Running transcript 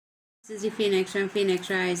This is the Phoenix from Phoenix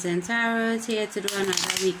Rising Tarot, here to do another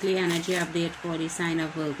weekly energy update for the sign of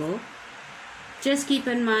Virgo. Just keep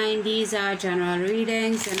in mind, these are general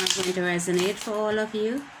readings. They're not going to resonate for all of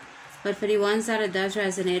you. But for the ones that it does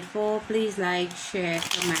resonate for, please like, share,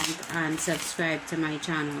 comment, and subscribe to my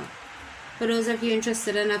channel. For those of you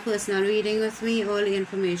interested in a personal reading with me, all the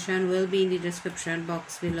information will be in the description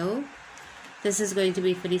box below. This is going to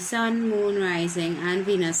be for the Sun, Moon, Rising, and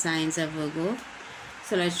Venus signs of Virgo.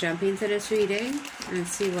 So let's jump into this reading and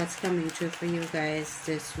see what's coming through for you guys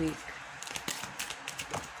this week.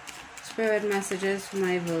 Spirit messages for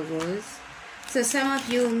my Virgos. So some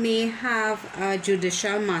of you may have a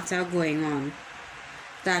judicial matter going on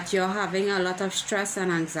that you're having a lot of stress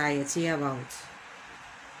and anxiety about.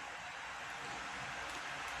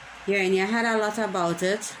 You're in your head a lot about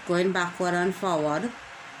it, going backward and forward,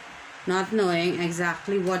 not knowing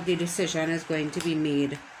exactly what the decision is going to be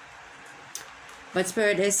made. But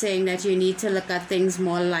Spirit is saying that you need to look at things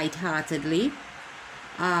more lightheartedly,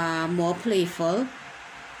 more playful.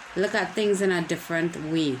 Look at things in a different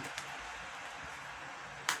way.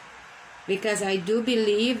 Because I do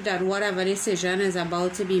believe that whatever decision is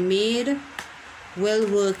about to be made will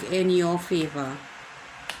work in your favor.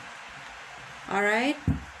 Alright?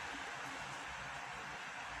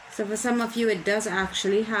 So for some of you, it does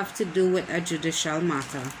actually have to do with a judicial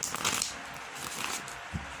matter.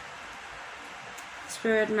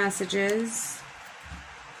 Spirit messages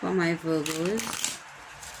for my Virgos.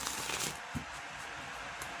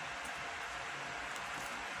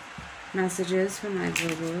 Messages for my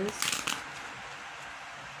Virgos.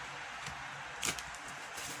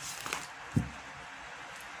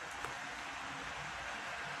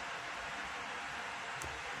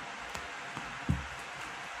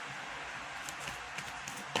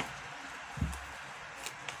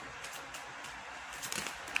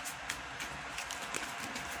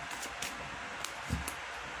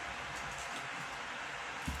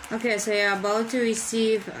 Okay, so you're about to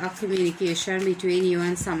receive a communication between you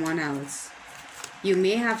and someone else. You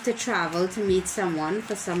may have to travel to meet someone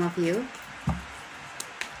for some of you.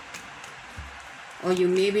 Or you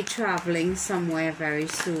may be traveling somewhere very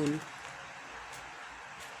soon.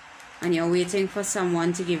 And you're waiting for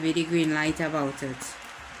someone to give you the green light about it.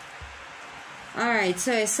 Alright,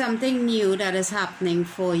 so it's something new that is happening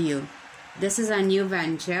for you. This is a new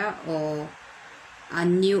venture or a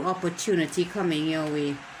new opportunity coming your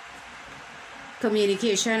way.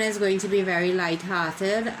 Communication is going to be very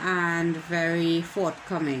light-hearted and very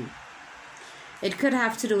forthcoming. It could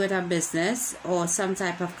have to do with a business or some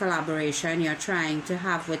type of collaboration you're trying to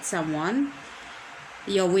have with someone.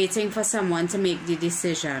 You're waiting for someone to make the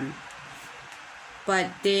decision. But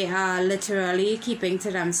they are literally keeping to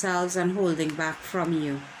themselves and holding back from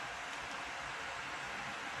you.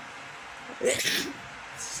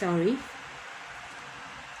 Sorry.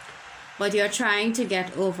 But you're trying to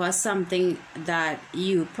get over something that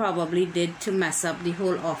you probably did to mess up the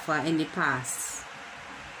whole offer in the past.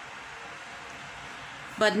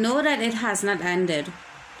 But know that it has not ended.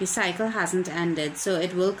 The cycle hasn't ended, so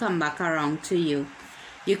it will come back around to you.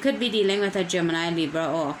 You could be dealing with a Gemini, Libra,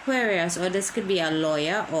 or Aquarius, or this could be a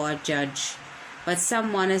lawyer or a judge. But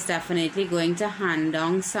someone is definitely going to hand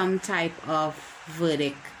down some type of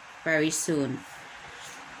verdict very soon.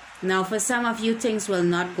 Now, for some of you, things will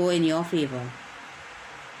not go in your favor.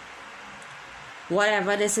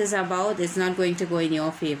 Whatever this is about, it's not going to go in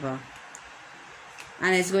your favor.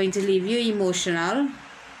 And it's going to leave you emotional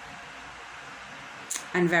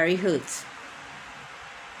and very hurt.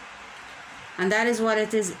 And that is what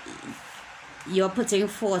it is you're putting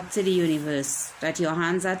forth to the universe. That your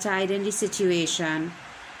hands are tied in the situation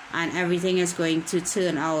and everything is going to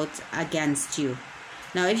turn out against you.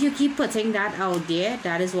 Now, if you keep putting that out there,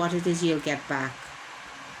 that is what it is you'll get back.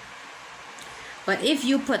 But if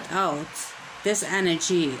you put out this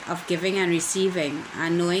energy of giving and receiving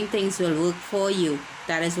and knowing things will work for you,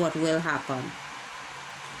 that is what will happen.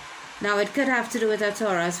 Now, it could have to do with a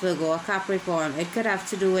Taurus, Virgo, or Capricorn. It could have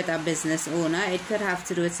to do with a business owner. It could have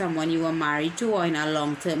to do with someone you were married to or in a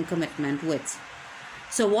long-term commitment with.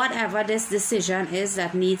 So whatever this decision is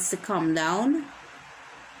that needs to come down,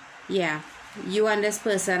 yeah. You and this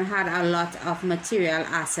person had a lot of material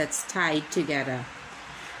assets tied together.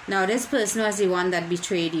 Now, this person was the one that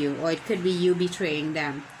betrayed you, or it could be you betraying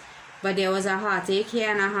them. But there was a heartache here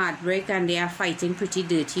and a heartbreak, and they are fighting pretty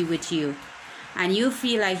dirty with you. And you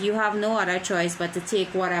feel like you have no other choice but to take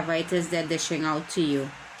whatever it is they're dishing out to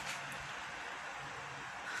you.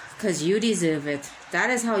 Because you deserve it. That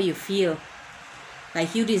is how you feel.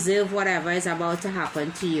 Like you deserve whatever is about to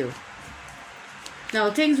happen to you. Now,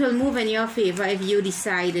 things will move in your favor if you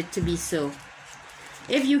decide it to be so.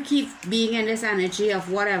 If you keep being in this energy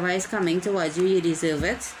of whatever is coming towards you, you deserve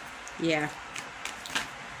it. Yeah.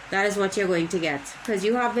 That is what you're going to get. Because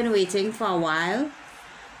you have been waiting for a while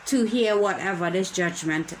to hear whatever this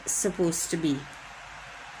judgment is supposed to be.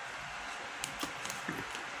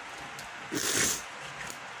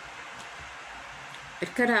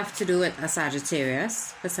 It could have to do with a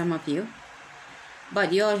Sagittarius for some of you.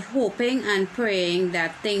 But you're hoping and praying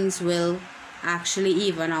that things will actually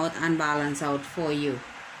even out and balance out for you.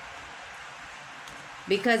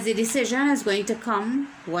 Because the decision is going to come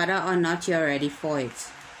whether or not you're ready for it.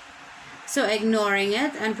 So ignoring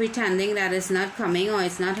it and pretending that it's not coming or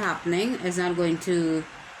it's not happening is not going to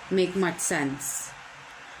make much sense.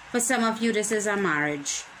 For some of you, this is a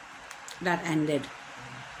marriage that ended.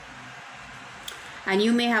 And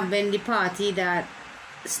you may have been the party that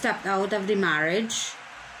stepped out of the marriage,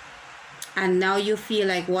 and now you feel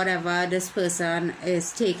like whatever this person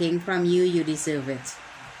is taking from you, you deserve it.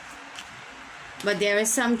 But there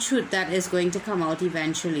is some truth that is going to come out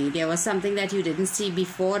eventually. There was something that you didn't see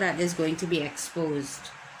before that is going to be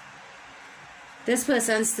exposed. This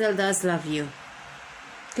person still does love you.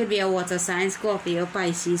 Could be a water sign, Scorpio,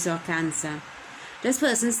 Pisces, or Cancer. This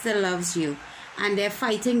person still loves you, and they're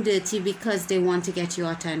fighting dirty because they want to get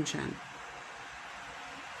your attention.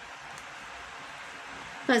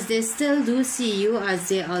 Because they still do see you as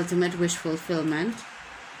their ultimate wish fulfillment.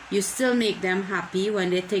 You still make them happy when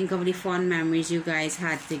they think of the fond memories you guys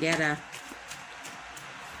had together.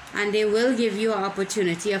 And they will give you an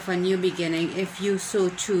opportunity of a new beginning if you so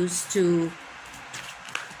choose to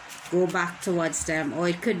go back towards them. Or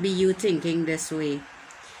it could be you thinking this way.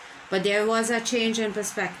 But there was a change in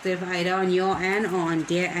perspective either on your end or on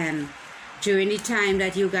their end during the time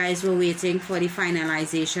that you guys were waiting for the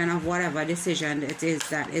finalization of whatever decision it is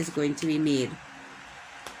that is going to be made.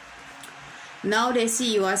 Now they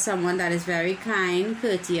see you as someone that is very kind,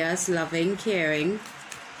 courteous, loving, caring,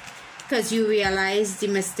 because you realize the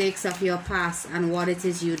mistakes of your past and what it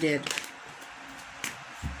is you did.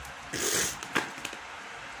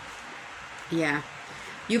 Yeah.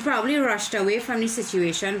 You probably rushed away from the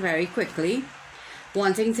situation very quickly,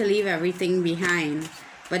 wanting to leave everything behind.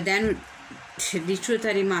 But then the truth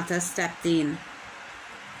of the matter stepped in.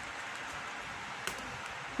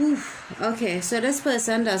 Whew. Okay, so this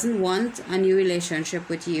person doesn't want a new relationship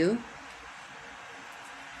with you.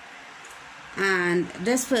 And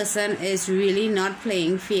this person is really not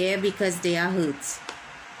playing fair because they are hurt.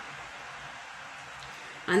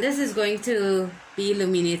 And this is going to be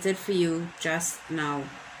illuminated for you just now.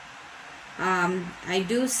 I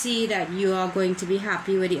do see that you are going to be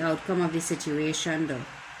happy with the outcome of the situation though.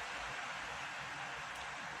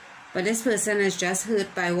 But this person is just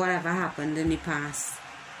hurt by whatever happened in the past.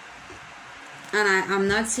 And I'm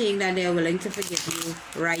not saying that they're willing to forgive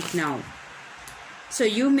you right now. So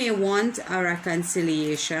you may want a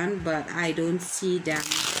reconciliation, but I don't see them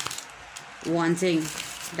wanting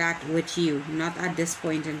that with you. Not at this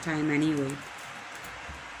point in time anyway.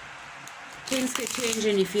 Things could change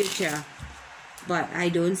in the future, but I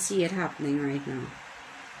don't see it happening right now.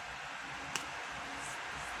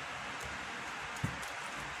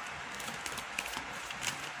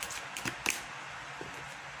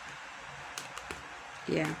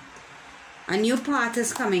 Yeah. A new path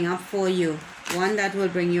is coming up for you. One that will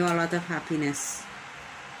bring you a lot of happiness.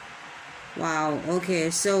 Wow. Okay.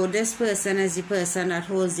 So this person is the person that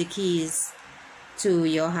holds the keys to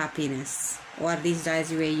your happiness. Or at least that is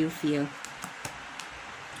the way you feel.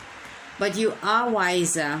 But you are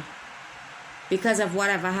wiser because of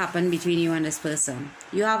whatever happened between you and this person.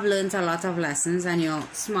 You have learned a lot of lessons and you're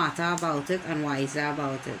smarter about it and wiser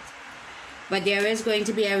about it. But there is going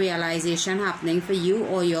to be a realization happening for you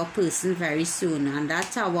or your person very soon. And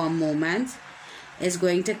that tower moment is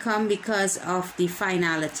going to come because of the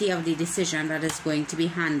finality of the decision that is going to be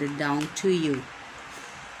handed down to you.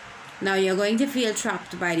 Now you're going to feel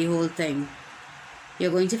trapped by the whole thing.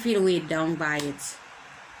 You're going to feel weighed down by it.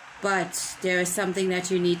 But there is something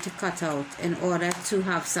that you need to cut out in order to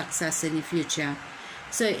have success in the future.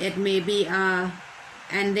 So it may be an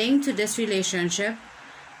ending to this relationship,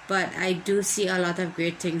 but I do see a lot of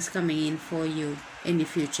great things coming in for you in the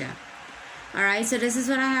future. Alright, so this is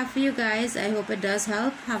what I have for you guys. I hope it does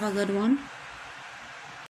help. Have a good one.